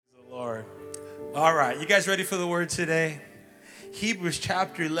All right, you guys ready for the word today? Hebrews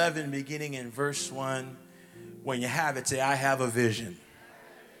chapter 11, beginning in verse 1. When you have it, say, I have a vision.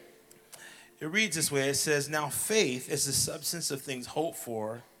 It reads this way. It says, now faith is the substance of things hoped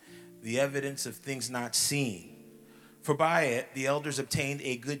for, the evidence of things not seen. For by it the elders obtained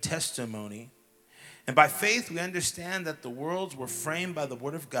a good testimony. And by faith we understand that the worlds were framed by the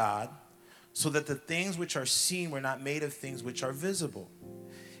word of God, so that the things which are seen were not made of things which are visible.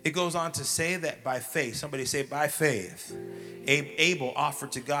 It goes on to say that by faith, somebody say by faith, Abel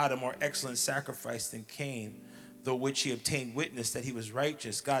offered to God a more excellent sacrifice than Cain, though which he obtained witness that he was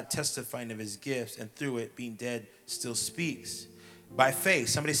righteous, God testifying of his gifts, and through it, being dead, still speaks. By faith,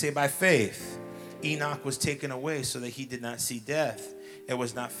 somebody say by faith, Enoch was taken away so that he did not see death, and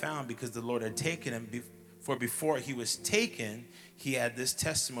was not found because the Lord had taken him. For before he was taken, he had this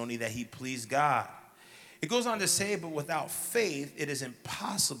testimony that he pleased God. It goes on to say, but without faith, it is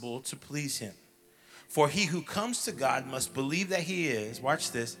impossible to please him. For he who comes to God must believe that he is,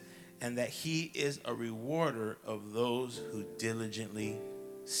 watch this, and that he is a rewarder of those who diligently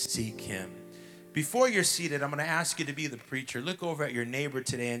seek him. Before you're seated, I'm going to ask you to be the preacher. Look over at your neighbor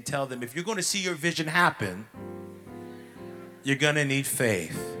today and tell them, if you're going to see your vision happen, you're going to need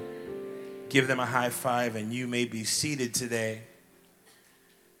faith. Give them a high five, and you may be seated today.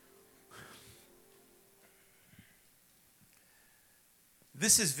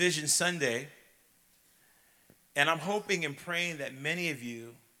 This is Vision Sunday, and I'm hoping and praying that many of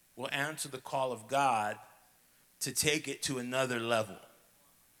you will answer the call of God to take it to another level.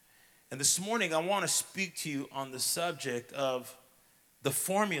 And this morning, I want to speak to you on the subject of the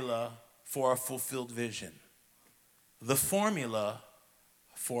formula for a fulfilled vision. The formula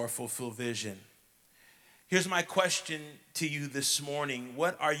for a fulfilled vision. Here's my question to you this morning.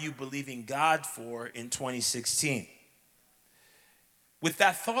 What are you believing God for in 2016? With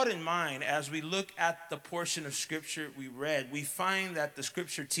that thought in mind, as we look at the portion of Scripture we read, we find that the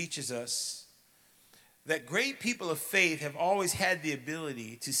Scripture teaches us that great people of faith have always had the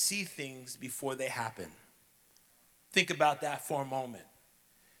ability to see things before they happen. Think about that for a moment.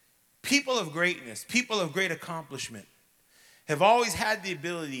 People of greatness, people of great accomplishment, have always had the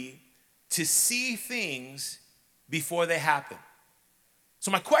ability to see things before they happen. So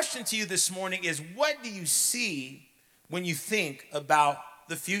my question to you this morning is, what do you see when you think about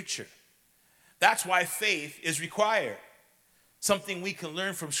the future? That's why faith is required. Something we can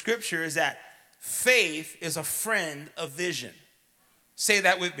learn from Scripture is that faith is a friend of vision. Say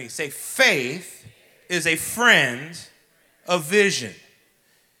that with me. Say, faith is a friend of vision.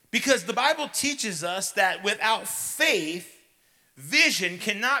 Because the Bible teaches us that without faith, vision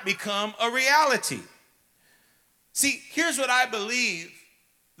cannot become a reality. See, here's what I believe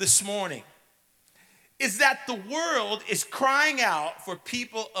this morning. Is that the world is crying out for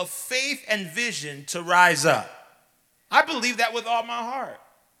people of faith and vision to rise up. I believe that with all my heart.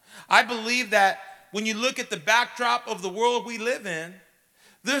 I believe that when you look at the backdrop of the world we live in,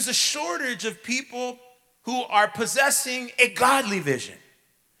 there's a shortage of people who are possessing a godly vision.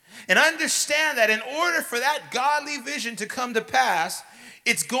 And understand that in order for that godly vision to come to pass,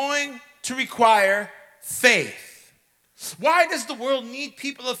 it's going to require faith. Why does the world need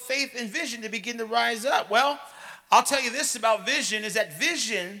people of faith and vision to begin to rise up? Well, I'll tell you this about vision, is that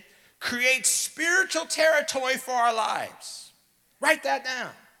vision creates spiritual territory for our lives. Write that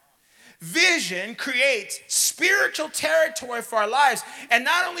down. Vision creates spiritual territory for our lives, and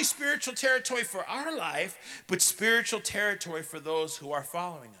not only spiritual territory for our life, but spiritual territory for those who are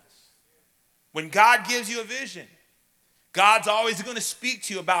following us. When God gives you a vision, God's always going to speak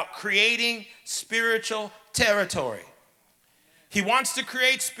to you about creating spiritual territory. He wants to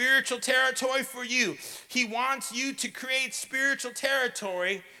create spiritual territory for you. He wants you to create spiritual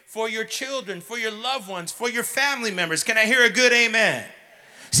territory for your children, for your loved ones, for your family members. Can I hear a good amen?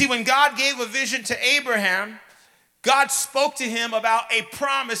 See, when God gave a vision to Abraham, God spoke to him about a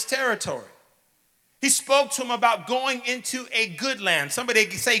promised territory. He spoke to him about going into a good land. Somebody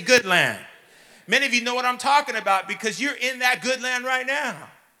say good land. Many of you know what I'm talking about because you're in that good land right now.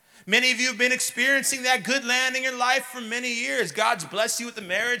 Many of you have been experiencing that good land in your life for many years. God's blessed you with the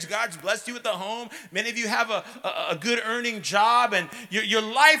marriage. God's blessed you with the home. Many of you have a good earning job, and your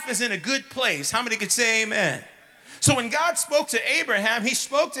life is in a good place. How many could say amen? So when God spoke to Abraham, he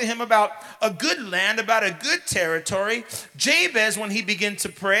spoke to him about a good land, about a good territory. Jabez, when he began to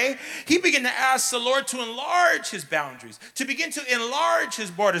pray, he began to ask the Lord to enlarge his boundaries, to begin to enlarge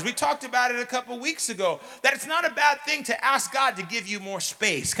his borders. We talked about it a couple weeks ago, that it's not a bad thing to ask God to give you more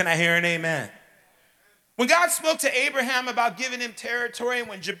space. Can I hear an amen? When God spoke to Abraham about giving him territory, and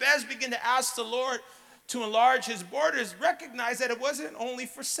when Jabez began to ask the Lord to enlarge his borders, recognize that it wasn't only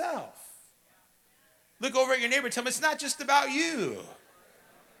for self. Look over at your neighbor and tell them it's not just about you.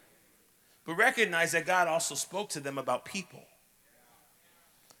 But recognize that God also spoke to them about people.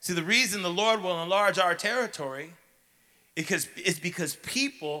 See, the reason the Lord will enlarge our territory is because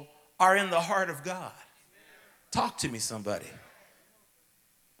people are in the heart of God. Talk to me, somebody.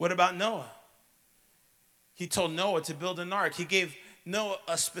 What about Noah? He told Noah to build an ark. He gave Noah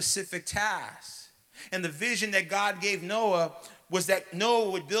a specific task. And the vision that God gave Noah was that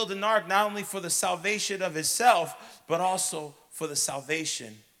Noah would build an ark not only for the salvation of himself, but also for the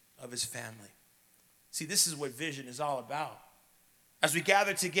salvation of his family. See, this is what vision is all about. As we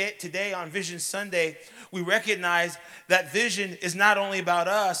gather today on Vision Sunday, we recognize that vision is not only about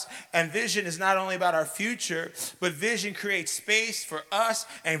us, and vision is not only about our future, but vision creates space for us,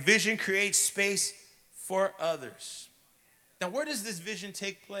 and vision creates space for others. Now, where does this vision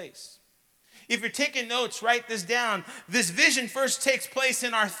take place? If you're taking notes, write this down. This vision first takes place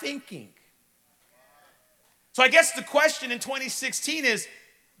in our thinking. So I guess the question in 2016 is,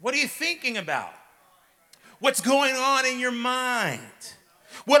 what are you thinking about? What's going on in your mind?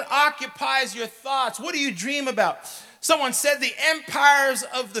 What occupies your thoughts? What do you dream about? Someone said the empires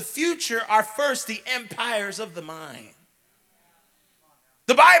of the future are first the empires of the mind.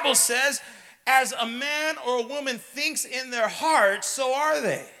 The Bible says, as a man or a woman thinks in their heart, so are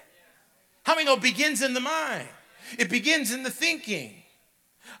they. How many know it begins in the mind? It begins in the thinking.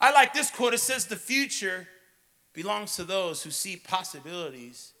 I like this quote. It says, the future belongs to those who see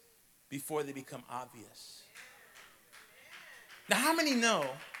possibilities before they become obvious. Now, how many know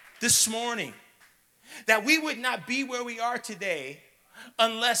this morning that we would not be where we are today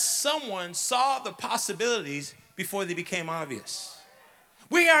unless someone saw the possibilities before they became obvious?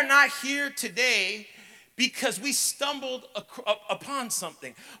 We are not here today because we stumbled upon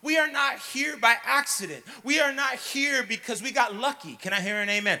something. We are not here by accident. We are not here because we got lucky. Can I hear an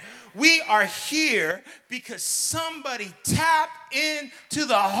amen? We are here because somebody tapped into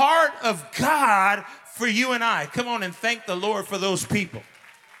the heart of God for you and I. Come on and thank the Lord for those people.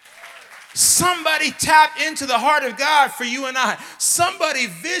 Somebody tapped into the heart of God for you and I. Somebody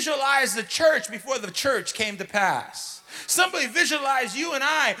visualized the church before the church came to pass. Somebody visualized you and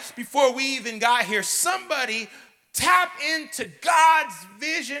I before we even got here. Somebody tapped into God's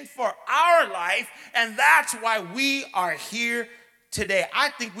vision for our life, and that's why we are here today. I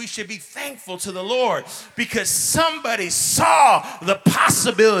think we should be thankful to the Lord because somebody saw the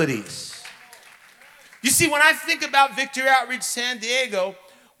possibilities. You see, when I think about Victory Outreach San Diego,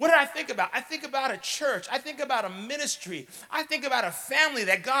 what do I think about? I think about a church. I think about a ministry. I think about a family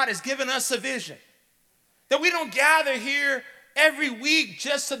that God has given us a vision. That we don't gather here every week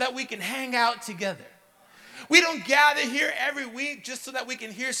just so that we can hang out together. We don't gather here every week just so that we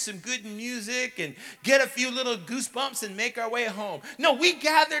can hear some good music and get a few little goosebumps and make our way home. No, we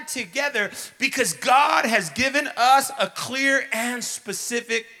gather together because God has given us a clear and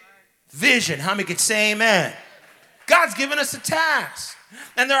specific vision. How many could say amen? God's given us a task.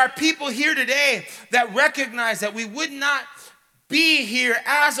 And there are people here today that recognize that we would not be here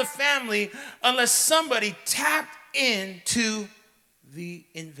as a family unless somebody tapped into the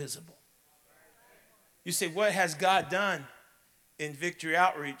invisible. You say, what has God done in Victory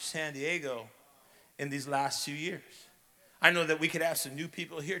Outreach San Diego in these last 2 years? I know that we could have some new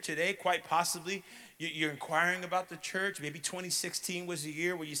people here today, quite possibly. You're inquiring about the church. Maybe 2016 was the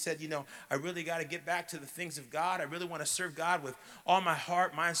year where you said, I really got to get back to the things of God. I really want to serve God with all my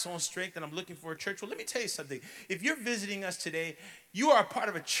heart, mind, soul, and strength, and I'm looking for a church. Well, let me tell you something. If you're visiting us today, you are a part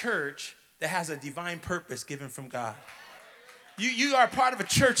of a church that has a divine purpose given from God. You are a part of a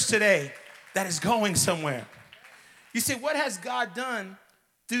church today that is going somewhere. You say, what has God done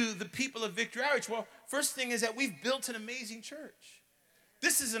through the people of Victory Outreach? Well, first thing is that we've built an amazing church.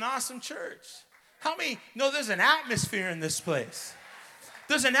 This is an awesome church. How many know there's an atmosphere in this place?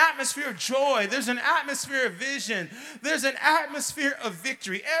 There's an atmosphere of joy. There's an atmosphere of vision. There's an atmosphere of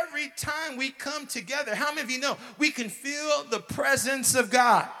victory. Every time we come together, how many of you know we can feel the presence of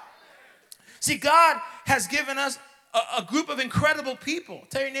God? See, God has given us a group of incredible people.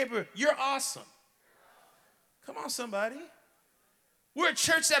 Tell your neighbor, you're awesome. Come on, somebody. We're a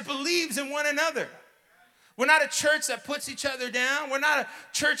church that believes in one another. We're not a church that puts each other down. We're not a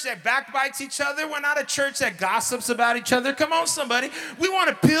church that backbites each other. We're not a church that gossips about each other. Come on, somebody. We want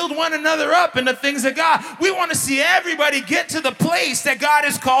to build one another up in the things of God. We want to see everybody get to the place that God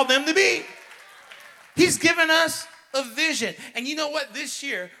has called them to be. He's given us a vision. And you know what? This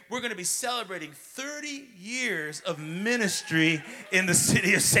year, we're going to be celebrating 30 years of ministry in the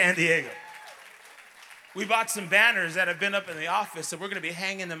city of San Diego. We bought some banners that have been up in the office, and we're going to be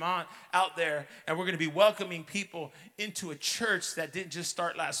hanging them out there, and we're going to be welcoming people into a church that didn't just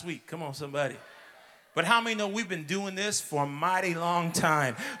start last week. Come on, somebody. But how many know we've been doing this for a mighty long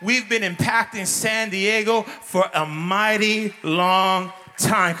time? We've been impacting San Diego for a mighty long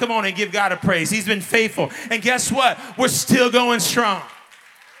time. Come on and give God a praise. He's been faithful. And guess what? We're still going strong.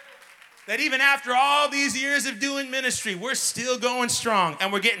 That even after all these years of doing ministry, we're still going strong,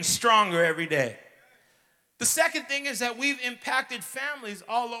 and we're getting stronger every day. The second thing is that we've impacted families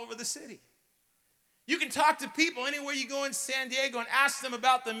all over the city. You can talk to people anywhere you go in San Diego and ask them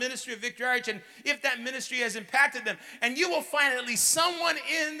about the ministry of Victory Outreach and if that ministry has impacted them. And you will find at least someone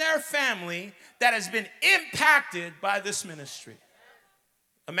in their family that has been impacted by this ministry.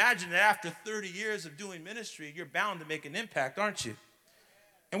 Imagine that after 30 years of doing ministry, you're bound to make an impact, aren't you?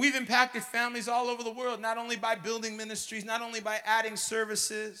 And we've impacted families all over the world, not only by building ministries, not only by adding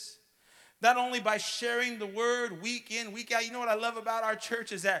services, not only by sharing the word week in, week out. You know what I love about our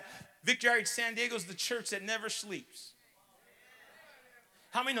church is that Victory Outreach San Diego is the church that never sleeps.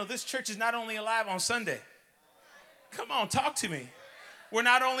 How many know this church is not only alive on Sunday? Come on, talk to me. We're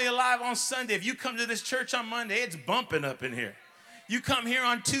not only alive on Sunday. If you come to this church on Monday, it's bumping up in here. You come here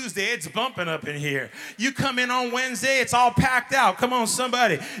on Tuesday, it's bumping up in here. You come in on Wednesday, it's all packed out. Come on,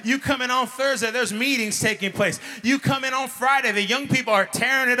 somebody. You come in on Thursday, there's meetings taking place. You come in on Friday, the young people are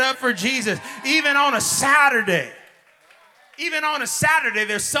tearing it up for Jesus. Even on a Saturday. Even on a Saturday,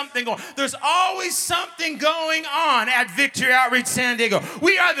 there's something going on. There's always something going on at Victory Outreach San Diego.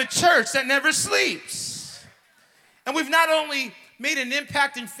 We are the church that never sleeps. And we've not only made an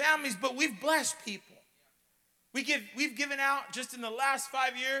impact in families, but we've blessed people. We've given out, just in the last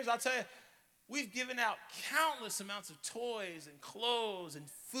 5 years, I'll tell you, we've given out countless amounts of toys and clothes and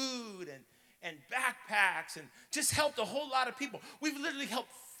food and backpacks and just helped a whole lot of people. We've literally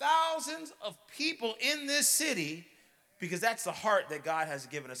helped thousands of people in this city because that's the heart that God has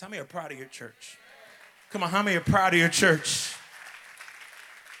given us. How many are proud of your church? Come on, how many are proud of your church?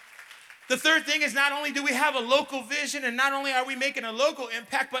 The third thing is not only do we have a local vision and not only are we making a local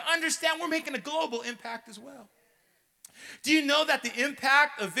impact, but understand we're making a global impact as well. Do you know that the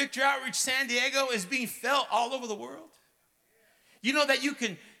impact of Victory Outreach San Diego is being felt all over the world? You know that you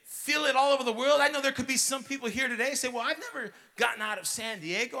can feel it all over the world? I know there could be some people here today say, well, I've never gotten out of San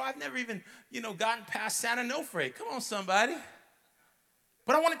Diego. I've never even, gotten past Santa Onofre. Come on, somebody.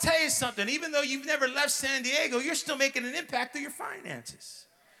 But I want to tell you something. Even though you've never left San Diego, you're still making an impact through your finances.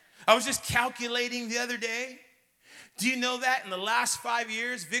 I was just calculating the other day. Do you know that in the last 5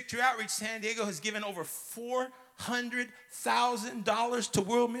 years, Victory Outreach San Diego has given over $400,000 to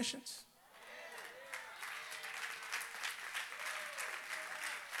world missions?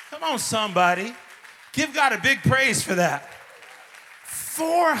 Come on, somebody. Give God a big praise for that.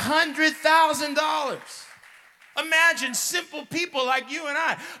 $400,000. Imagine simple people like you and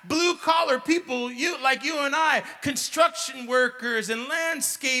I, blue-collar people like you and I, construction workers and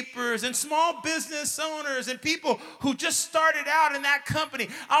landscapers and small business owners and people who just started out in that company.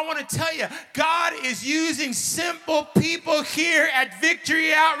 I want to tell you, God is using simple people here at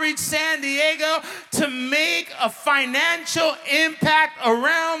Victory Outreach San Diego to make a financial impact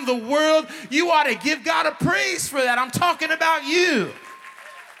around the world. You ought to give God a praise for that. I'm talking about you.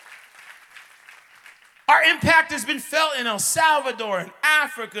 Our impact has been felt in El Salvador and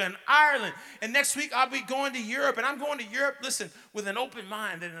Africa and Ireland. And next week I'll be going to Europe. And I'm going to Europe, listen, with an open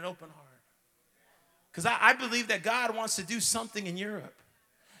mind and an open heart. Because I believe that God wants to do something in Europe.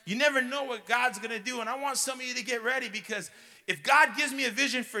 You never know what God's going to do. And I want some of you to get ready because if God gives me a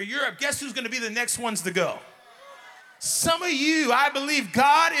vision for Europe, guess who's going to be the next ones to go? Some of you, I believe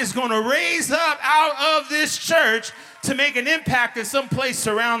God is going to raise up out of this church to make an impact in some place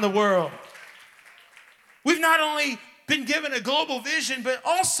around the world. We've not only been given a global vision, but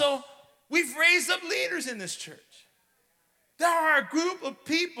also we've raised up leaders in this church. There are a group of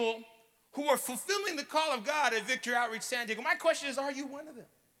people who are fulfilling the call of God at Victory Outreach San Diego. My question is, are you one of them?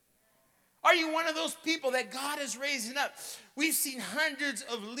 Are you one of those people that God is raising up? We've seen hundreds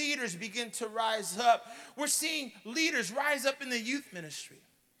of leaders begin to rise up. We're seeing leaders rise up in the youth ministry.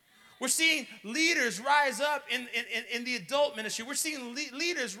 We're seeing leaders rise up in the adult ministry. We're seeing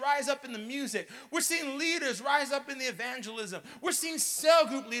leaders rise up in the music. We're seeing leaders rise up in the evangelism. We're seeing cell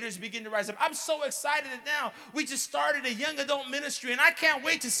group leaders begin to rise up. I'm so excited that now we just started a young adult ministry, and I can't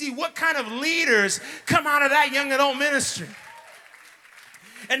wait to see what kind of leaders come out of that young adult ministry.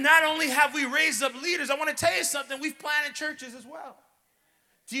 And not only have we raised up leaders, I want to tell you something, we've planted churches as well.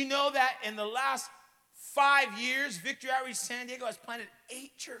 Do you know that in the last 5 years, Victory Outreach San Diego has planted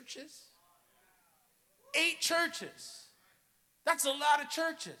 8 churches? 8 churches. That's a lot of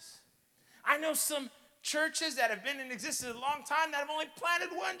churches. I know some churches that have been in existence a long time that have only planted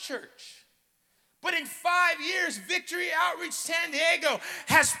 1 church. But in 5 years, Victory Outreach San Diego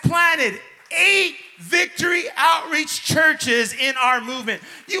has planted 8 Victory Outreach churches in our movement.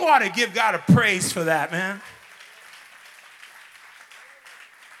 You ought to give God a praise for that, man.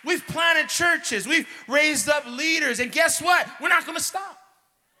 We've planted churches. We've raised up leaders. And guess what? We're not going to stop.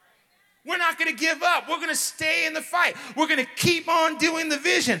 We're not going to give up. We're going to stay in the fight. We're going to keep on doing the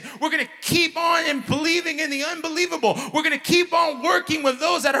vision. We're going to keep on and believing in the unbelievable. We're going to keep on working with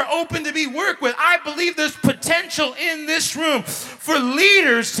those that are open to be worked with. I believe there's potential in this room for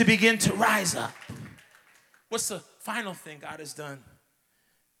leaders to begin to rise up. What's the final thing God has done?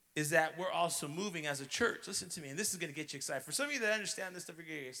 Is that we're also moving as a church. Listen to me, and this is going to get you excited. For some of you that understand this stuff, you're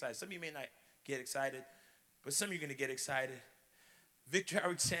going to get excited. Some of you may not get excited, but some of you are going to get excited. Victory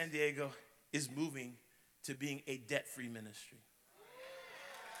Outreach San Diego is moving to being a debt-free ministry.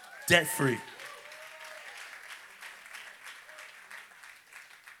 Debt-free.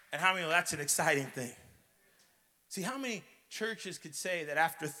 And how many know that's an exciting thing? See, how many churches could say that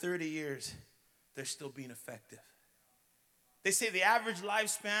after 30 years, they're still being effective? They say the average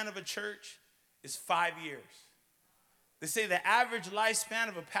lifespan of a church is 5 years. They say the average lifespan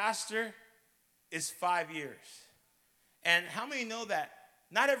of a pastor is 5 years. And how many know that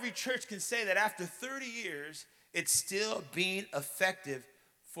not every church can say that after 30 years, it's still being effective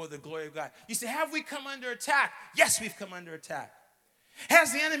for the glory of God? You say, have we come under attack? Yes, we've come under attack.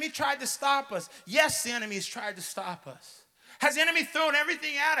 Has the enemy tried to stop us? Yes, the enemy has tried to stop us. Has the enemy thrown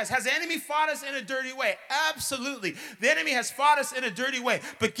everything at us? Has the enemy fought us in a dirty way? Absolutely. The enemy has fought us in a dirty way.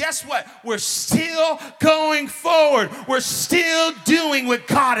 But guess what? We're still going forward. We're still doing what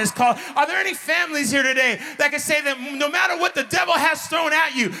God has called. Are there any families here today that can say that no matter what the devil has thrown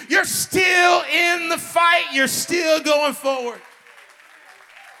at you, you're still in the fight. You're still going forward.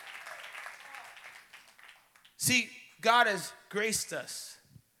 See, God has graced us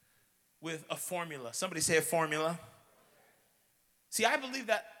with a formula. Somebody say a formula. See, I believe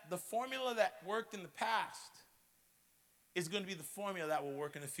that the formula that worked in the past is going to be the formula that will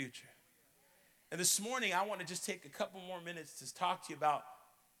work in the future. And this morning, I want to just take a couple more minutes to talk to you about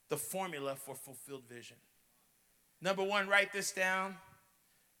the formula for fulfilled vision. Number one, write this down.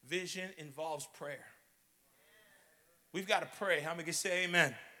 Vision involves prayer. We've got to pray. How many can say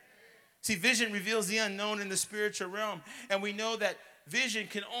amen? See, vision reveals the unknown in the spiritual realm. And we know that vision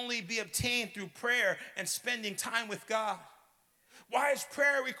can only be obtained through prayer and spending time with God. Why is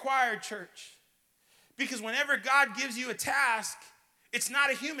prayer required, church? Because whenever God gives you a task, it's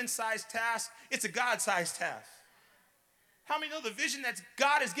not a human-sized task, it's a God-sized task. How many know the vision that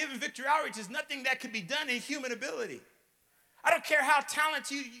God has given Victory Outreach is nothing that can be done in human ability? I don't care how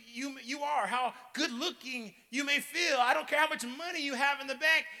talented you are, how good-looking you may feel. I don't care how much money you have in the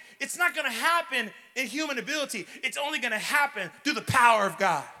bank. It's not going to happen in human ability. It's only going to happen through the power of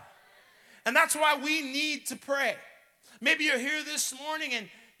God. And that's why we need to pray. Maybe you're here this morning and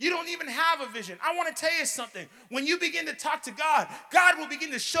you don't even have a vision. I want to tell you something. When you begin to talk to God, God will begin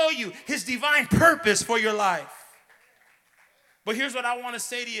to show you his divine purpose for your life. But here's what I want to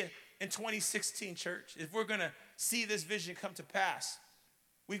say to you in 2016, church. If we're going to see this vision come to pass,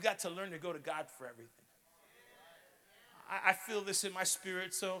 we've got to learn to go to God for everything. I feel this in my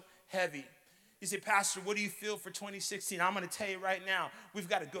spirit so heavy. You say, Pastor, what do you feel for 2016? I'm going to tell you right now, we've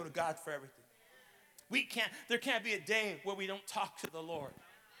got to go to God for everything. There can't be a day where we don't talk to the Lord.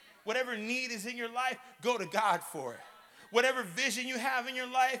 Whatever need is in your life, go to God for it. Whatever vision you have in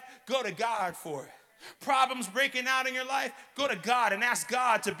your life, go to God for it. Problems breaking out in your life, go to God and ask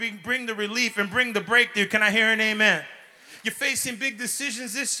God to bring the relief and bring the breakthrough. Can I hear an amen? You're facing big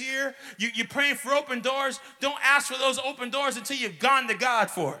decisions this year. You're praying for open doors. Don't ask for those open doors until you've gone to God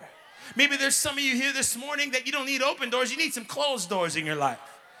for it. Maybe there's some of you here this morning that you don't need open doors. You need some closed doors in your life.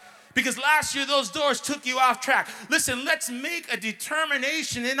 Because last year, those doors took you off track. Listen, let's make a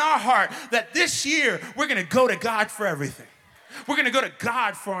determination in our heart that this year, we're going to go to God for everything. We're going to go to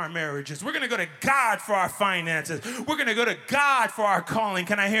God for our marriages. We're going to go to God for our finances. We're going to go to God for our calling.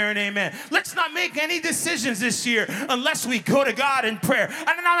 Can I hear an amen? Let's not make any decisions this year unless we go to God in prayer. And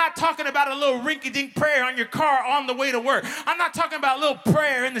I'm not talking about a little rinky-dink prayer on your car on the way to work. I'm not talking about a little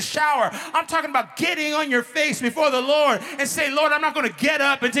prayer in the shower. I'm talking about getting on your face before the Lord and say, Lord, I'm not going to get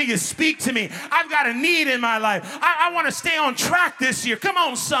up until you speak to me. I've got a need in my life. I want to stay on track this year. Come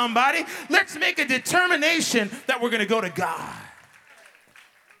on, somebody. Let's make a determination that we're going to go to God.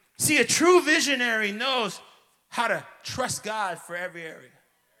 See, a true visionary knows how to trust God for every area.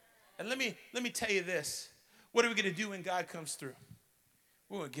 And let me tell you this. What are we going to do when God comes through?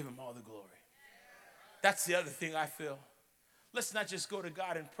 We're going to give him all the glory. That's the other thing I feel. Let's not just go to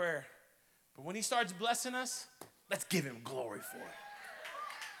God in prayer, but when he starts blessing us, let's give him glory for it.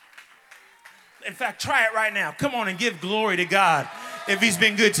 In fact, try it right now. Come on and give glory to God if he's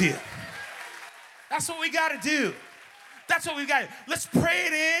been good to you. That's what we got to do. That's what we got. Let's pray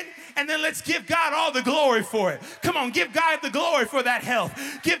it in, and then let's give God all the glory for it. Come on, give God the glory for that health.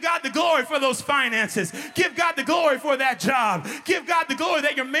 Give God the glory for those finances. Give God the glory for that job. Give God the glory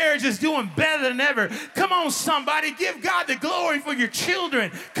that your marriage is doing better than ever. Come on, somebody. Give God the glory for your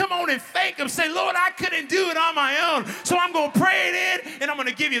children. Come on and thank Him. Say, Lord, I couldn't do it on my own, so I'm going to pray it in, and I'm going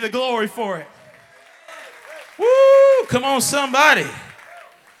to give you the glory for it. Woo! Come on, somebody.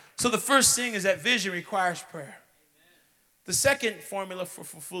 So the first thing is that vision requires prayer. The second formula for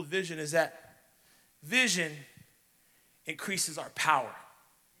fulfilled vision is that vision increases our power.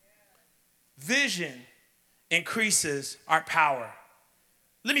 Vision increases our power.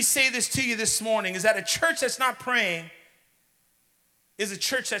 Let me say this to you this morning, is that a church that's not praying is a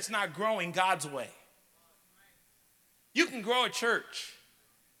church that's not growing God's way. You can grow a church.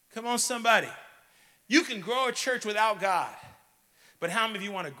 Come on, somebody. You can grow a church without God. But how many of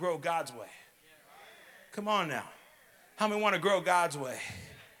you want to grow God's way? Come on now. How many want to grow God's way?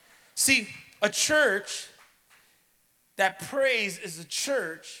 See, a church that prays is a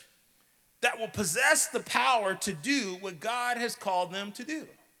church that will possess the power to do what God has called them to do.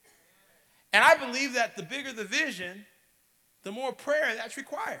 And I believe that the bigger the vision, the more prayer that's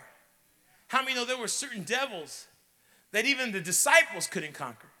required. How many know there were certain devils that even the disciples couldn't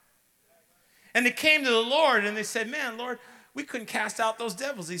conquer? And they came to the Lord and they said, man, Lord, we couldn't cast out those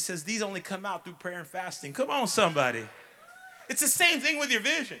devils. He says, these only come out through prayer and fasting. Come on, somebody. It's the same thing with your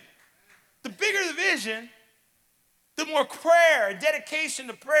vision. The bigger the vision, the more prayer and dedication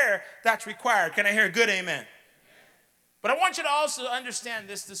to prayer that's required. Can I hear a good amen? But I want you to also understand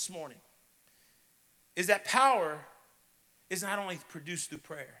this morning, is that power is not only produced through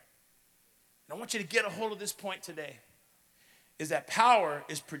prayer. And I want you to get a hold of this point today, is that power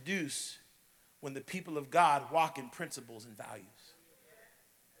is produced when the people of God walk in principles and values.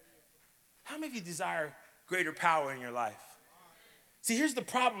 How many of you desire greater power in your life? See, here's the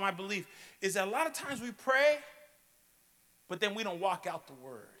problem, I believe, is that a lot of times we pray, but then we don't walk out the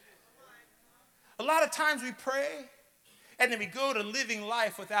word. A lot of times we pray, and then we go to living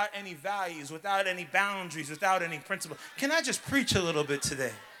life without any values, without any boundaries, without any principle. Can I just preach a little bit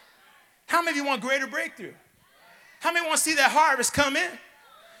today? How many of you want greater breakthrough? How many want to see that harvest come in?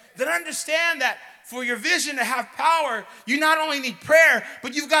 Then understand that for your vision to have power, you not only need prayer,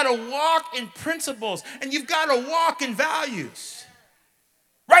 but you've got to walk in principles, and you've got to walk in values.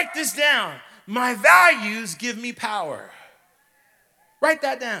 Write this down. My values give me power. Write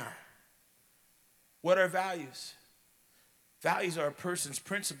that down. What are values? Values are a person's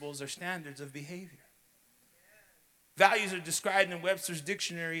principles or standards of behavior. Values are described in Webster's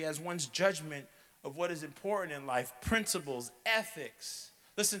dictionary as one's judgment of what is important in life, principles, ethics.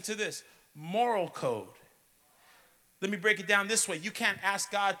 Listen to this, moral code. Let me break it down this way. You can't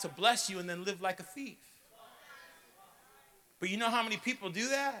ask God to bless you and then live like a thief. But you know how many people do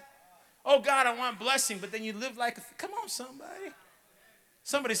that? Oh, God, I want blessing, but then you live like a thief. Come on, somebody.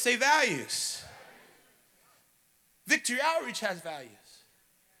 Somebody say values. Victory Outreach has values.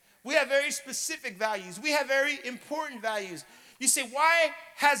 We have very specific values. We have very important values. You say, why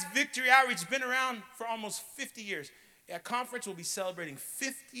has Victory Outreach been around for almost 50 years? At conference, we'll be celebrating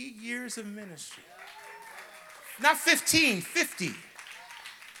 50 years of ministry. Not 15, 50.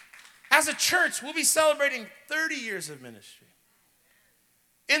 As a church, we'll be celebrating 30 years of ministry.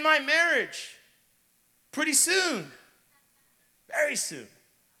 In my marriage, pretty soon, very soon,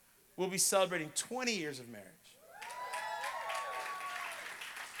 we'll be celebrating 20 years of marriage.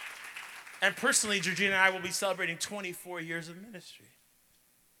 And personally, Georgina and I will be celebrating 24 years of ministry.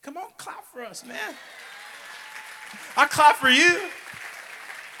 Come on, clap for us, man. I clap for you.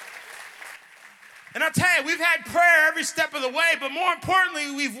 And I'll tell you, we've had prayer every step of the way, but more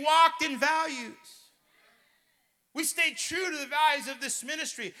importantly, we've walked in values. We stayed true to the values of this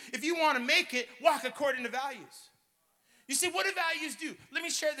ministry. If you want to make it, walk according to values. You see, what do values do? Let me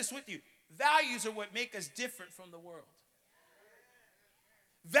share this with you. Values are what make us different from the world.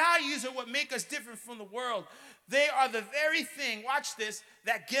 Values are what make us different from the world. They are the very thing, watch this,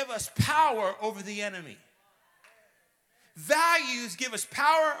 that give us power over the enemy. Values give us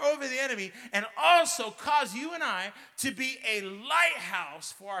power over the enemy and also cause you and I to be a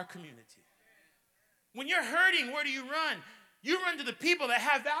lighthouse for our community. When you're hurting, where do you run? You run to the people that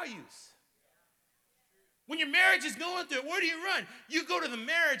have values. When your marriage is going through it, where do you run? You go to the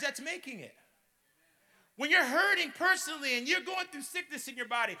marriage that's making it. When you're hurting personally and you're going through sickness in your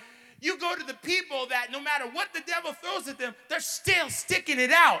body, you go to the people that no matter what the devil throws at them, they're still sticking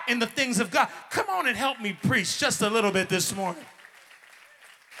it out in the things of God. Come on and help me preach just a little bit this morning.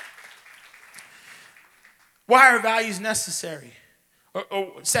 Why are values necessary?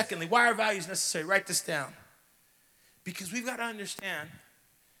 Or secondly, why are values necessary? Write this down. Because we've got to understand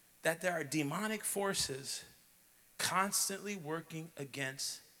that there are demonic forces constantly working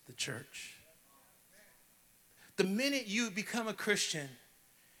against the church. The minute you become a Christian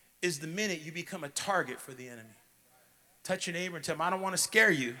is the minute you become a target for the enemy. Touch your neighbor and tell him, I don't want to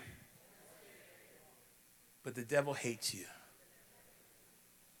scare you, but the devil hates you.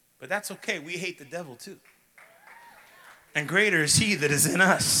 But that's okay. We hate the devil too. And greater is he that is in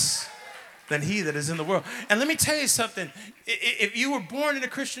us than he that is in the world. And let me tell you something. If you were born in a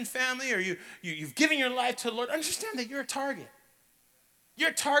Christian family or you've given your life to the Lord, understand that you're a target.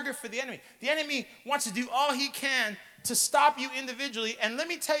 You're a target for the enemy. The enemy wants to do all he can to stop you individually. And let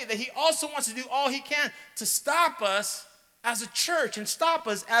me tell you that he also wants to do all he can to stop us as a church and stop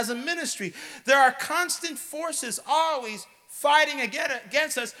us as a ministry. There are constant forces always fighting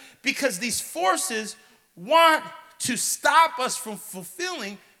against us because these forces want to stop us from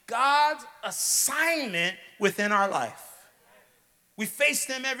fulfilling God's assignment within our life. We face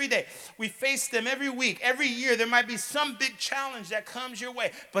them every day. We face them every week. Every year there might be some big challenge that comes your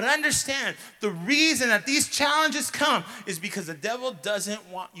way. But understand, the reason that these challenges come is because the devil doesn't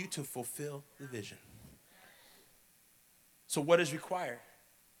want you to fulfill the vision. So what is required?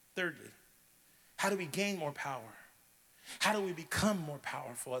 Thirdly, how do we gain more power? How do we become more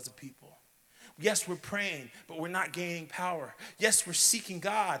powerful as a people? Yes, we're praying, but we're not gaining power. Yes, we're seeking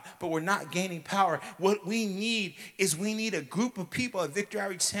God, but we're not gaining power. What we need is a group of people at Victory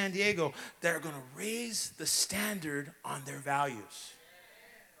Outreach San Diego that are going to raise the standard on their values.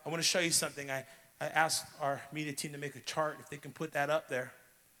 I want to show you something. I asked our media team to make a chart, if they can put that up there.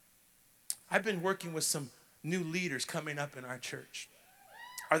 I've been working with some new leaders coming up in our church.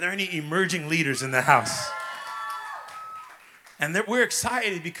 Are there any emerging leaders in the house? And we're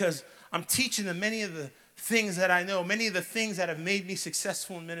excited because I'm teaching them many of the things that I know, many of the things that have made me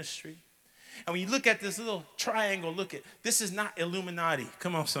successful in ministry. And when you look at this little triangle, this is not Illuminati.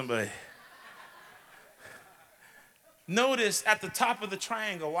 Come on, somebody. Notice at the top of the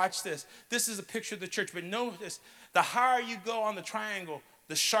triangle, watch this. This is a picture of the church, but notice the higher you go on the triangle,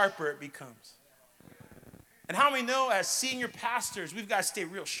 the sharper it becomes. And how many know as senior pastors, we've got to stay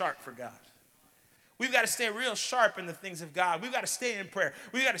real sharp for God. We've got to stay real sharp in the things of God. We've got to stay in prayer.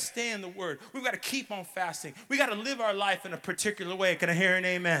 We've got to stay in the Word. We've got to keep on fasting. We've got to live our life in a particular way. Can I hear an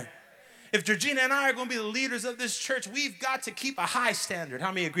amen? If Georgina and I are going to be the leaders of this church, we've got to keep a high standard.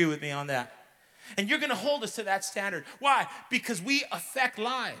 How many agree with me on that? And you're going to hold us to that standard. Why? Because we affect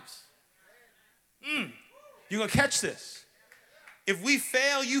lives. You're going to catch this. If we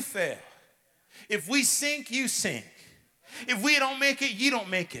fail, you fail. If we sink, you sink. If we don't make it, you don't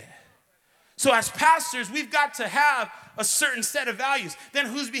make it. So as pastors, we've got to have a certain set of values. Then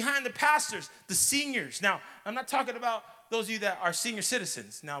who's behind the pastors? The seniors. Now, I'm not talking about those of you that are senior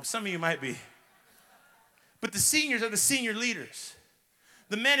citizens. Now, some of you might be. But the seniors are the senior leaders.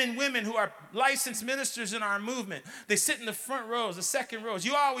 The men and women who are licensed ministers in our movement. They sit in the front rows, the second rows.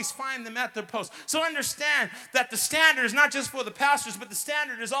 You always find them at their posts. So understand that the standard is not just for the pastors, but the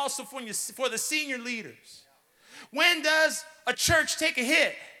standard is also for the senior leaders. When does a church take a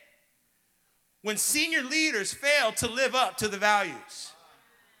hit? When senior leaders fail to live up to the values.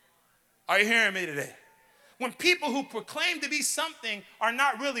 Are you hearing me today? When people who proclaim to be something are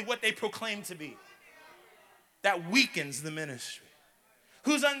not really what they proclaim to be. That weakens the ministry.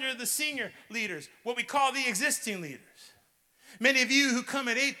 Who's under the senior leaders? What we call the existing leaders. Many of you who come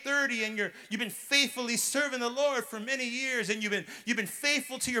at 8:30 and you've been faithfully serving the Lord for many years, and you've been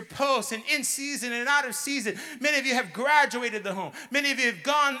faithful to your post and in season and out of season. Many of you have graduated the home. Many of you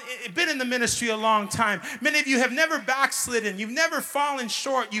have been in the ministry a long time. Many of you have never backslidden. You've never fallen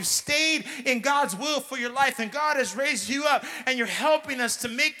short. You've stayed in God's will for your life, and God has raised you up, and you're helping us to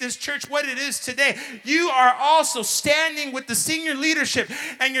make this church what it is today. You are also standing with the senior leadership,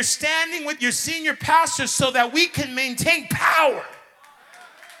 and you're standing with your senior pastors so that we can maintain power.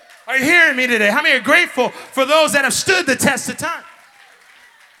 Are you hearing me today? How many are grateful for those that have stood the test of time?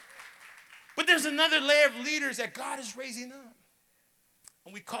 But there's another layer of leaders that God is raising up.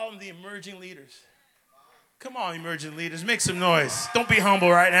 And we call them the emerging leaders. Come on, emerging leaders, make some noise. Don't be humble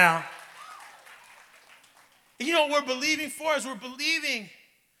right now. And you know what we're believing for? Is we're believing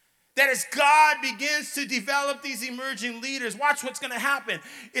that as God begins to develop these emerging leaders, watch what's going to happen.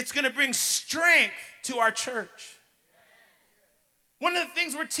 It's going to bring strength to our church. One of the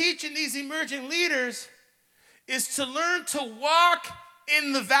things we're teaching these emerging leaders is to learn to walk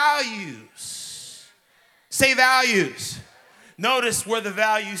in the values. Say values. Notice where the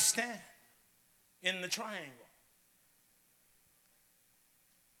values stand in the triangle.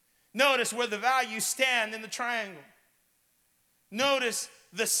 Notice where the values stand in the triangle. Notice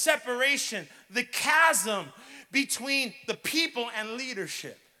the separation, the chasm between the people and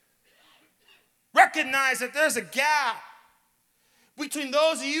leadership. Recognize that there's a gap between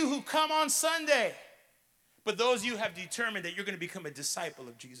those of you who come on Sunday, but those of you who have determined that you're going to become a disciple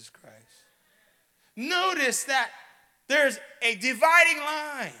of Jesus Christ. Notice that there's a dividing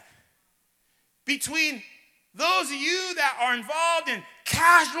line between those of you that are involved in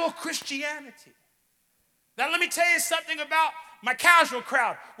casual Christianity. Now, let me tell you something about my casual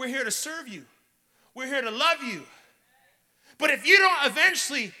crowd. We're here to serve you. We're here to love you. But if you don't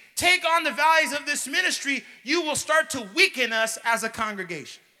eventually take on the values of this ministry, you will start to weaken us as a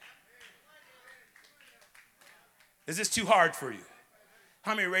congregation. Is this too hard for you?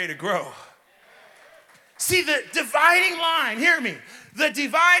 How many are ready to grow? See, the dividing line, hear me, the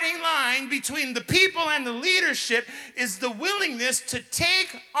dividing line between the people and the leadership is the willingness to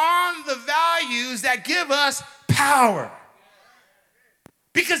take on the values that give us power.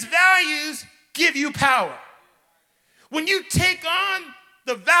 Because values give you power. When you take on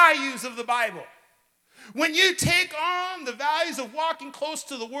the values of the Bible, when you take on the values of walking close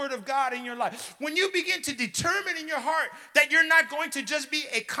to the Word of God in your life, when you begin to determine in your heart that you're not going to just be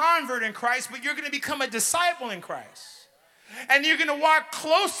a convert in Christ, but you're going to become a disciple in Christ. And you're going to walk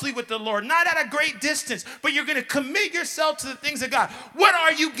closely with the Lord, not at a great distance, but you're going to commit yourself to the things of God. What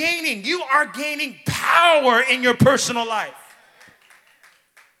are you gaining? You are gaining power in your personal life.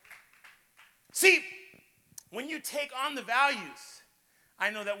 See, when you take on the values,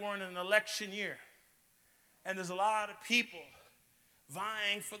 I know that we're in an election year. And there's a lot of people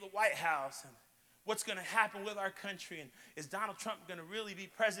vying for the White House and what's going to happen with our country. And is Donald Trump going to really be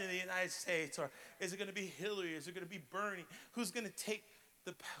president of the United States? Or is it going to be Hillary? Is it going to be Bernie? Who's going to take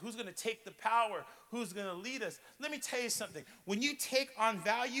the power? Who's going to lead us? Let me tell you something. When you take on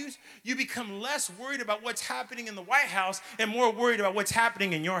values, you become less worried about what's happening in the White House and more worried about what's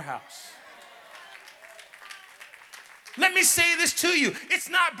happening in your house. Let me say this to you. It's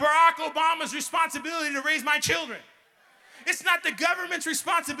not Barack Obama's responsibility to raise my children. It's not the government's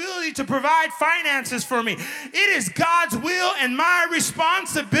responsibility to provide finances for me. It is God's will and my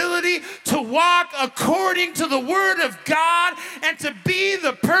responsibility to walk according to the Word of God and to be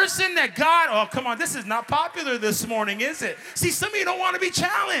the person that God... Oh, come on. This is not popular this morning, is it? See, some of you don't want to be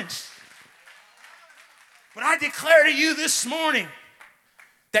challenged. But I declare to you this morning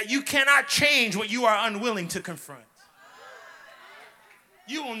that you cannot change what you are unwilling to confront.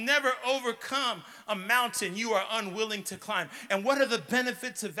 You will never overcome a mountain you are unwilling to climb. And what are the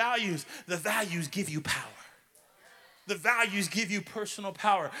benefits of values? The values give you power. The values give you personal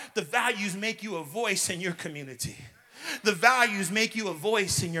power. The values make you a voice in your community. The values make you a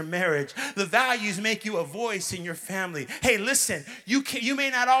voice in your marriage. The values make you a voice in your family. Hey, listen, you may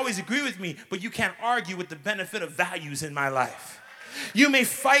not always agree with me, but you can't argue with the benefit of values in my life. You may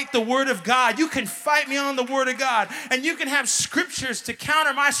fight the Word of God. You can fight me on the Word of God. And you can have scriptures to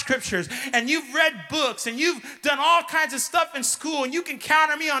counter my scriptures. And you've read books. And you've done all kinds of stuff in school. And you can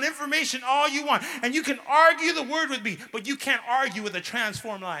counter me on information all you want. And you can argue the Word with me. But you can't argue with a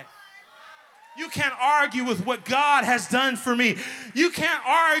transformed life. You can't argue with what God has done for me. You can't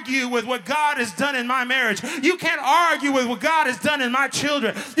argue with what God has done in my marriage. You can't argue with what God has done in my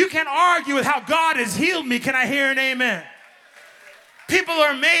children. You can't argue with how God has healed me. Can I hear an amen? People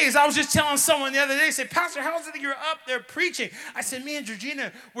are amazed. I was just telling someone the other day, they said, Pastor, how is it that you're up there preaching? I said, me and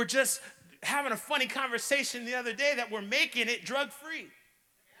Georgina were just having a funny conversation the other day that we're making it drug-free.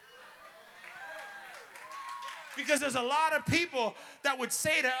 Because there's a lot of people that would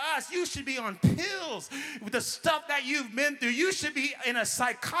say to us, you should be on pills with the stuff that you've been through. You should be in a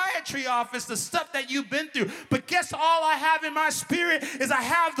psychiatry office, the stuff that you've been through. But guess all I have in my spirit is I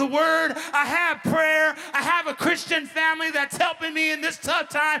have the Word, I have prayer, I have a Christian family that's helping me in this tough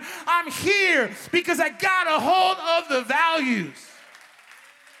time. I'm here because I got a hold of the values.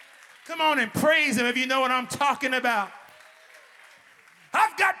 Come on and praise Him if you know what I'm talking about.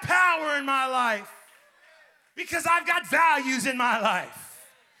 I've got power in my life. Because I've got values in my life.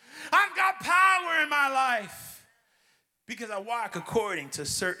 I've got power in my life. Because I walk according to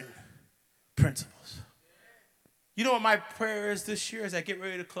certain principles. You know what my prayer is this year as I get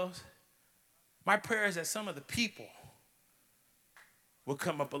ready to close? My prayer is that some of the people will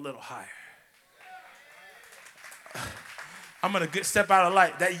come up a little higher. I'm going to step out of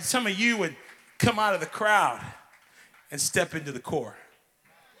light. That some of you would come out of the crowd and step into the core.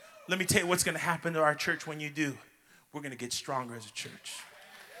 Let me tell you what's going to happen to our church when you do. We're going to get stronger as a church.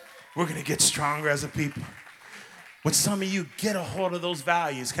 We're going to get stronger as a people. When some of you get a hold of those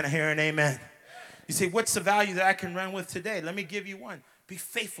values, can I hear an amen? You say, what's the value that I can run with today? Let me give you one. Be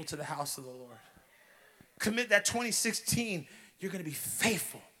faithful to the house of the Lord. Commit that 2016. You're going to be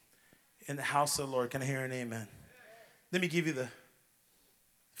faithful in the house of the Lord. Can I hear an amen? Let me give you the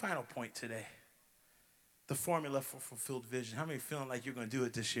final point today. The formula for fulfilled vision. How many are feeling like you're going to do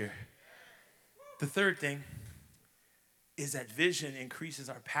it this year? The third thing is that vision increases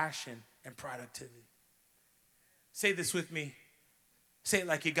our passion and productivity. Say this with me. Say it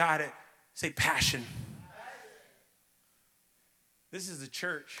like you got it. Say passion. This is a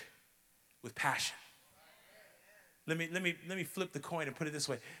church with passion. Let me flip the coin and put it this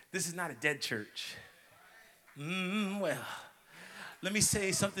way. This is not a dead church. Well, let me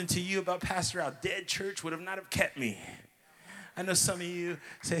say something to you about Pastor Al. Dead church would have not have kept me. I know some of you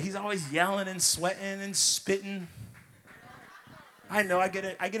say he's always yelling and sweating and spitting. I know I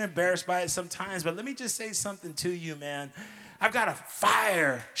get embarrassed by it sometimes, but let me just say something to you, man. I've got a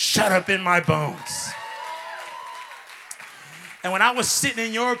fire shut up in my bones. And when I was sitting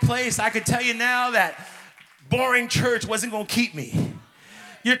in your place, I could tell you now that boring church wasn't going to keep me.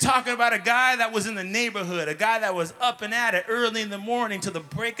 You're talking about a guy that was in the neighborhood, a guy that was up and at it early in the morning to the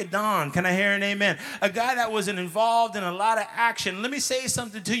break of dawn. Can I hear an amen? A guy that was involved in a lot of action. Let me say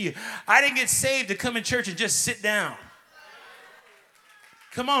something to you. I didn't get saved to come in church and just sit down.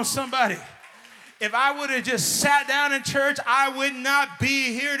 Come on, somebody. If I would have just sat down in church, I would not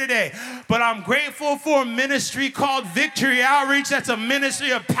be here today. But I'm grateful for a ministry called Victory Outreach. That's a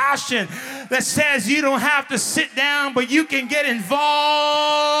ministry of passion that says you don't have to sit down, but you can get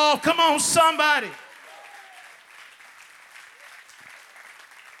involved. Come on, somebody.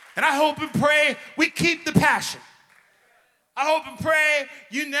 And I hope and pray we keep the passion. I hope and pray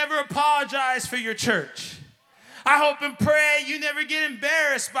you never apologize for your church. I hope and pray you never get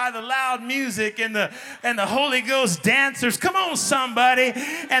embarrassed by the loud music and the Holy Ghost dancers. Come on, somebody.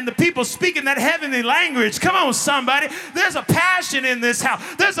 And the people speaking that heavenly language. Come on, somebody. There's a passion in this house.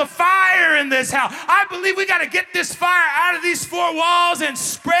 There's a fire in this house. I believe we got to get this fire out of these four walls and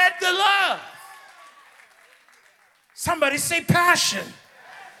spread the love. Somebody say passion.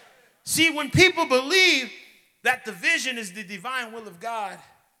 See, when people believe that the vision is the divine will of God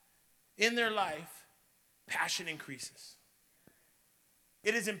in their life, passion increases.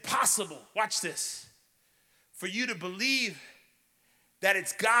 It is impossible, watch this, for you to believe that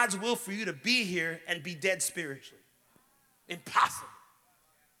it's God's will for you to be here and be dead spiritually. Impossible.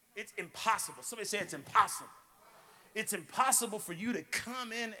 It's impossible. Somebody say it's impossible. It's impossible for you to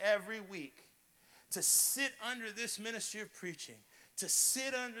come in every week, to sit under this ministry of preaching, to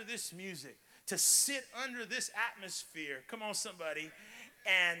sit under this music, to sit under this atmosphere, come on somebody,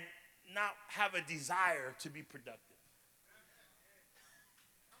 and not have a desire to be productive.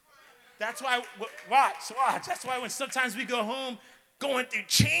 That's why, watch. That's why when sometimes we go home going through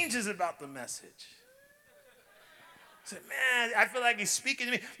changes about the message. Say, man, I feel like he's speaking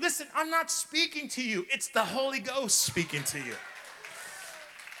to me. Listen, I'm not speaking to you. It's the Holy Ghost speaking to you.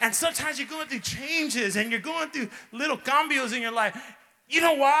 And sometimes you're going through changes and you're going through little cambios in your life. You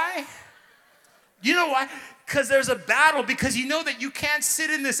know why? You know why? Because there's a battle, because you know that you can't sit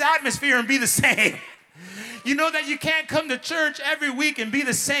in this atmosphere and be the same. You know that you can't come to church every week and be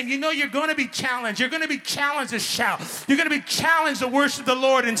the same. You know you're going to be challenged. You're going to be challenged to shout. You're going to be challenged to worship the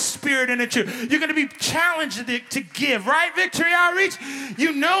Lord in spirit and in truth. You're going to be challenged to give, right? Victory Outreach?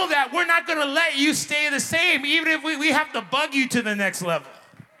 You know that we're not going to let you stay the same, even if we have to bug you to the next level.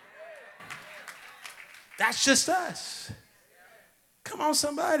 That's just us. Come on,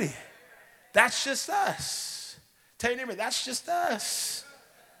 somebody. That's just us. Tell your neighbor, that's just us.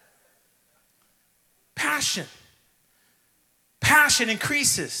 Passion. Passion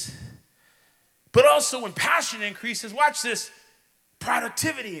increases. But also when passion increases, watch this,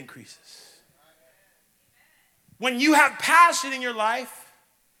 productivity increases. When you have passion in your life,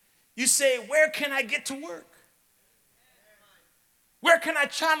 you say, where can I get to work? Where can I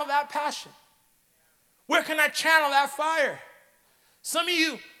channel that passion? Where can I channel that fire? Some of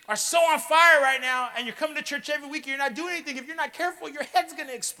you are so on fire right now and you're coming to church every week and you're not doing anything. If you're not careful, your head's going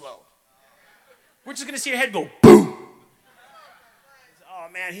to explode. We're just going to see your head go boom. Oh,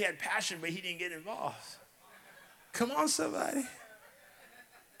 man, he had passion, but he didn't get involved. Come on, somebody.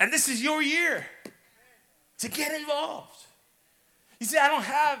 And this is your year to get involved. You say, I don't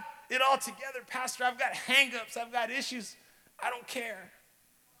have it all together, Pastor. I've got hang-ups. I've got issues. I don't care.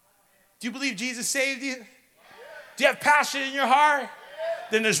 Do you believe Jesus saved you? Do you have passion in your heart?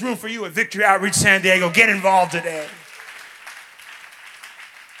 Then there's room for you at Victory Outreach San Diego. Get involved today.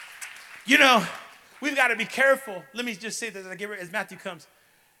 You know, we've got to be careful. Let me just say this as Matthew comes.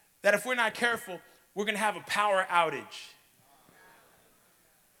 That if we're not careful, we're going to have a power outage.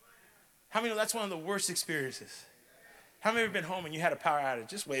 How many know that's one of the worst experiences? How many have been home and you had a power outage?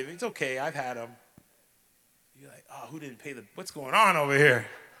 Just wave it. It's okay. I've had them. You're like, oh, who didn't pay what's going on over here?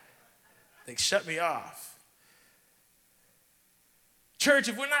 They shut me off. Church,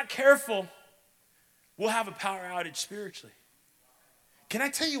 if we're not careful, we'll have a power outage spiritually. Can I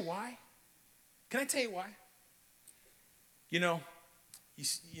tell you why? Can I tell you why? You know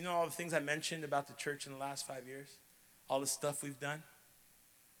all the things I mentioned about the church in the last 5 years? All the stuff we've done?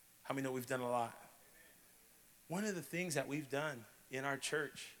 How many know we've done a lot? One of the things that we've done in our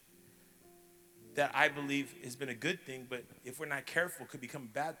church that I believe has been a good thing, but if we're not careful, could become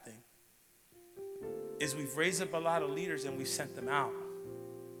a bad thing, is we've raised up a lot of leaders and we've sent them out.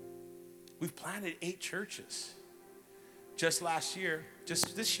 We've planted 8 churches. Just last year,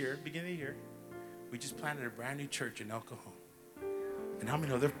 just this year, beginning of the year, we just planted a brand new church in El Cajon. And how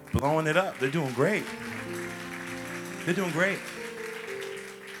many know they're blowing it up? They're doing great. They're doing great.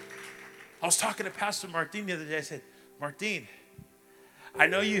 I was talking to Pastor Martin the other day. I said, Martin, I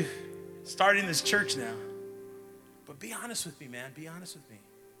know you starting this church now, but be honest with me, man. Be honest with me.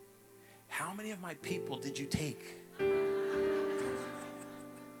 How many of my people did you take? And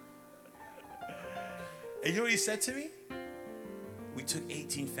you know what he said to me? We took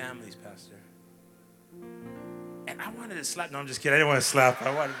 18 families, Pastor. And I wanted to slap. No, I'm just kidding. I didn't want to slap.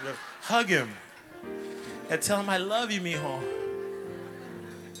 I wanted to hug him and tell him, I love you, mijo.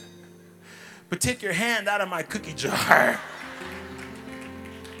 But take your hand out of my cookie jar.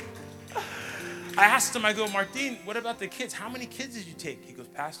 I asked him, I go, Martin, what about the kids? How many kids did you take? He goes,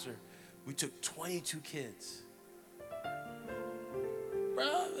 Pastor, we took 22 kids.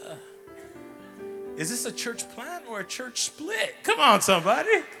 Brother, is this a church plant or a church split? Come on,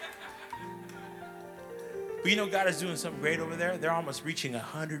 somebody. But you know God is doing something great over there? They're almost reaching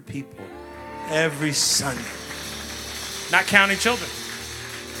 100 people every Sunday. Not counting children.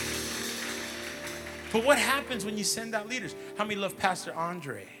 But what happens when you send out leaders? How many love Pastor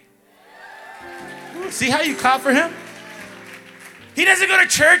Andre? See how you clap for him? He doesn't go to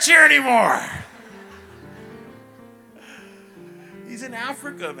church here anymore. He's in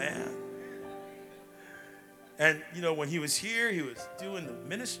Africa, man. And, you know, when he was here, he was doing the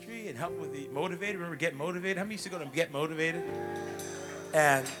ministry and helping with the Motivated. Remember Get Motivated? How many used to go to Get Motivated?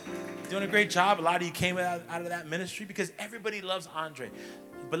 And doing a great job. A lot of you came out of that ministry because everybody loves Andre.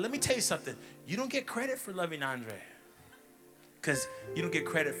 But let me tell you something. You don't get credit for loving Andre because you don't get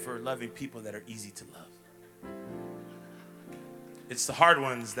credit for loving people that are easy to love. It's the hard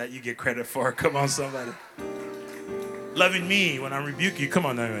ones that you get credit for. Come on, somebody. Loving me when I rebuke you. Come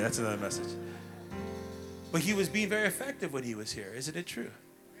on, no, anyway, that's another message. But he was being very effective when he was here. Isn't it true?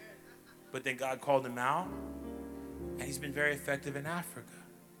 But then God called him out, and he's been very effective in Africa.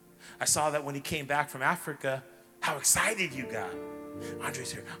 I saw that when he came back from Africa, how excited you got.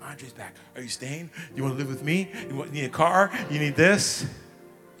 Andre's here. Andre's back. Are you staying? You want to live with me? You need a car? You need this?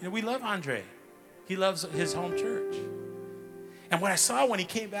 You know, we love Andre. He loves his home church. And what I saw when he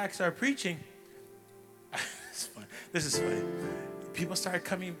came back and started preaching, this is funny. People started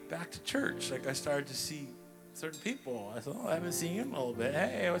coming back to church. Like I started to see certain people. I thought, I haven't seen you in a little bit.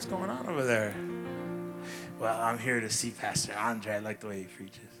 Hey, what's going on over there? Well, I'm here to see Pastor Andre. I like the way he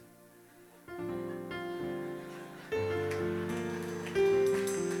preaches.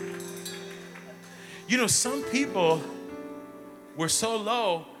 You know, some people were so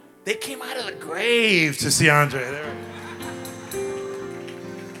low, they came out of the grave to see Andre.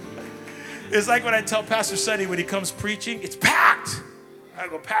 It's like when I tell Pastor Sonny when he comes preaching, it's packed. I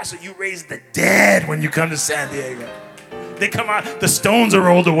go, Pastor, you raise the dead when you come to San Diego. They come out, the stones are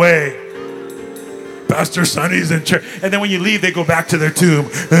rolled away. Pastor Sonny's in church. And then when you leave, they go back to their tomb.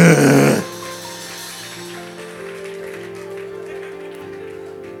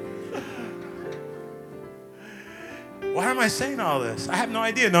 Why am I saying all this? I have no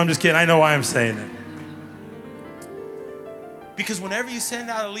idea. No, I'm just kidding. I know why I'm saying it. Because whenever you send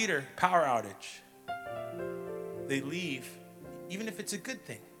out a leader, power outage, they leave, even if it's a good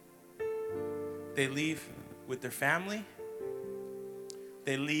thing, they leave with their family,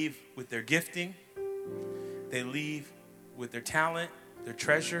 they leave with their gifting, they leave with their talent, their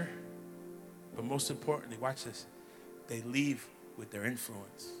treasure, but most importantly, watch this, they leave with their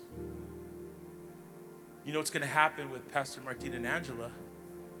influence. You know what's going to happen with Pastor Martin and Angela?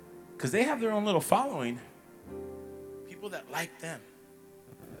 Because they have their own little following. People that like them.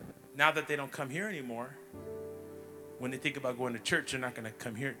 Now that they don't come here anymore, when they think about going to church, they're not going to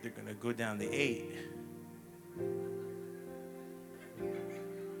come here. They're going to go down the 8.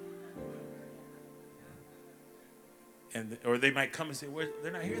 Or they might come and say,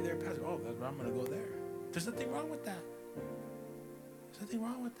 they're not here, they're Pastor. Oh, I'm going to go there. There's nothing wrong with that. There's nothing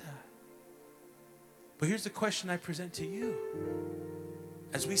wrong with that. But here's the question I present to you.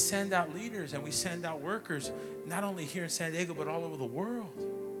 as we send out leaders and we send out workers, not only here in San Diego, but all over the world,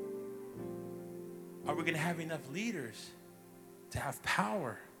 are we going to have enough leaders to have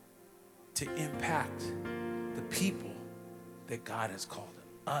power to impact the people that God has called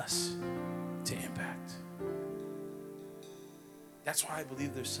us to impact? That's why I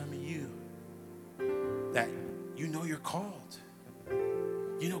believe there's some of you that you know you're called.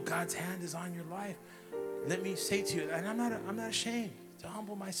 You know God's hand is on your life. Let me say to you, and I'm not ashamed to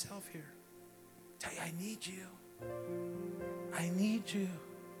humble myself here. Tell you, I need you. I need you.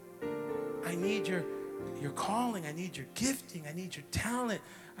 I need your calling. I need your gifting. I need your talent.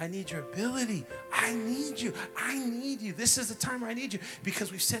 I need your ability. I need you. I need you. This is the time where I need you,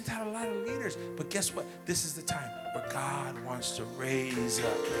 because we've sent out a lot of leaders. But guess what? This is the time where God wants to raise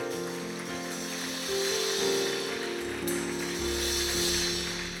up.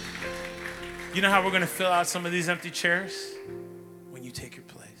 You know how we're going to fill out some of these empty chairs? When you take your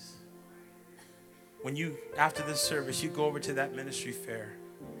place. When you, after this service, you go over to that ministry fair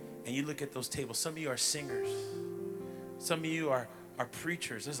and you look at those tables. Some of you are singers. Some of you are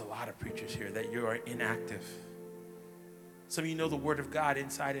preachers. There's a lot of preachers here that you are inactive. Some of you know the Word of God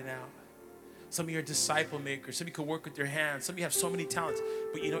inside and out. Some of you are disciple makers. Some of you can work with your hands. Some of you have so many talents,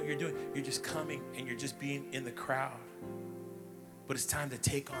 but you know what you're doing? You're just coming and you're just being in the crowd. But it's time to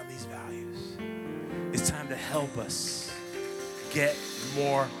take on these values. It's time to help us get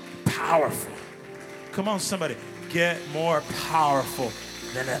more powerful. Come on, somebody. Get more powerful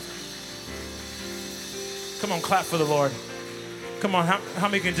than ever. Come on, clap for the Lord. Come on, how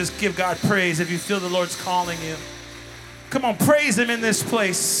many can just give God praise if you feel the Lord's calling you? Come on, praise Him in this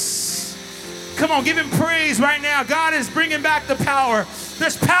place. Come on, give Him praise right now. God is bringing back the power.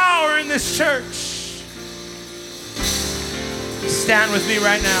 There's power in this church. Stand with me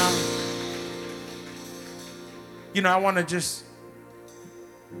right now. You know, I want to just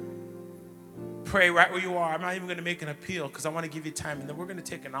pray right where you are. I'm not even going to make an appeal because I want to give you time, and then we're going to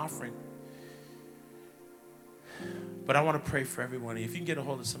take an offering. But I want to pray for everyone. If you can get a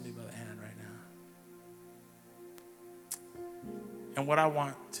hold of somebody by the hand right now. And what I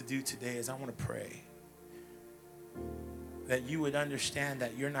want to do today is I want to pray that you would understand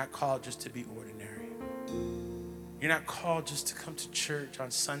that you're not called just to be ordinary. You're not called just to come to church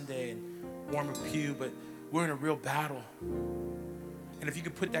on Sunday and warm a pew, but we're in a real battle. And if you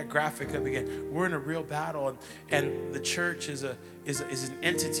could put that graphic up again, we're in a real battle, and the church is an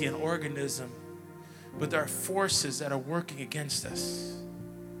entity, an organism, but there are forces that are working against us.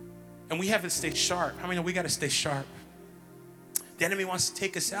 And we haven't stayed sharp. How many know we got to stay sharp? The enemy wants to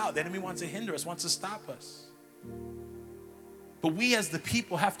take us out. The enemy wants to hinder us, wants to stop us. But we as the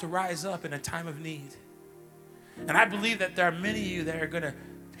people have to rise up in a time of need. And I believe that there are many of you that are going to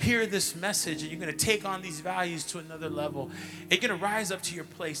hear this message, and you're going to take on these values to another level. And you're going to rise up to your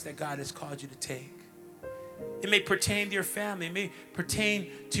place that God has called you to take. It may pertain to your family. It may pertain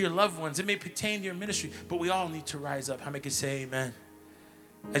to your loved ones. It may pertain to your ministry. But we all need to rise up. How many can say amen?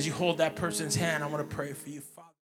 As you hold that person's hand, I want to pray for you.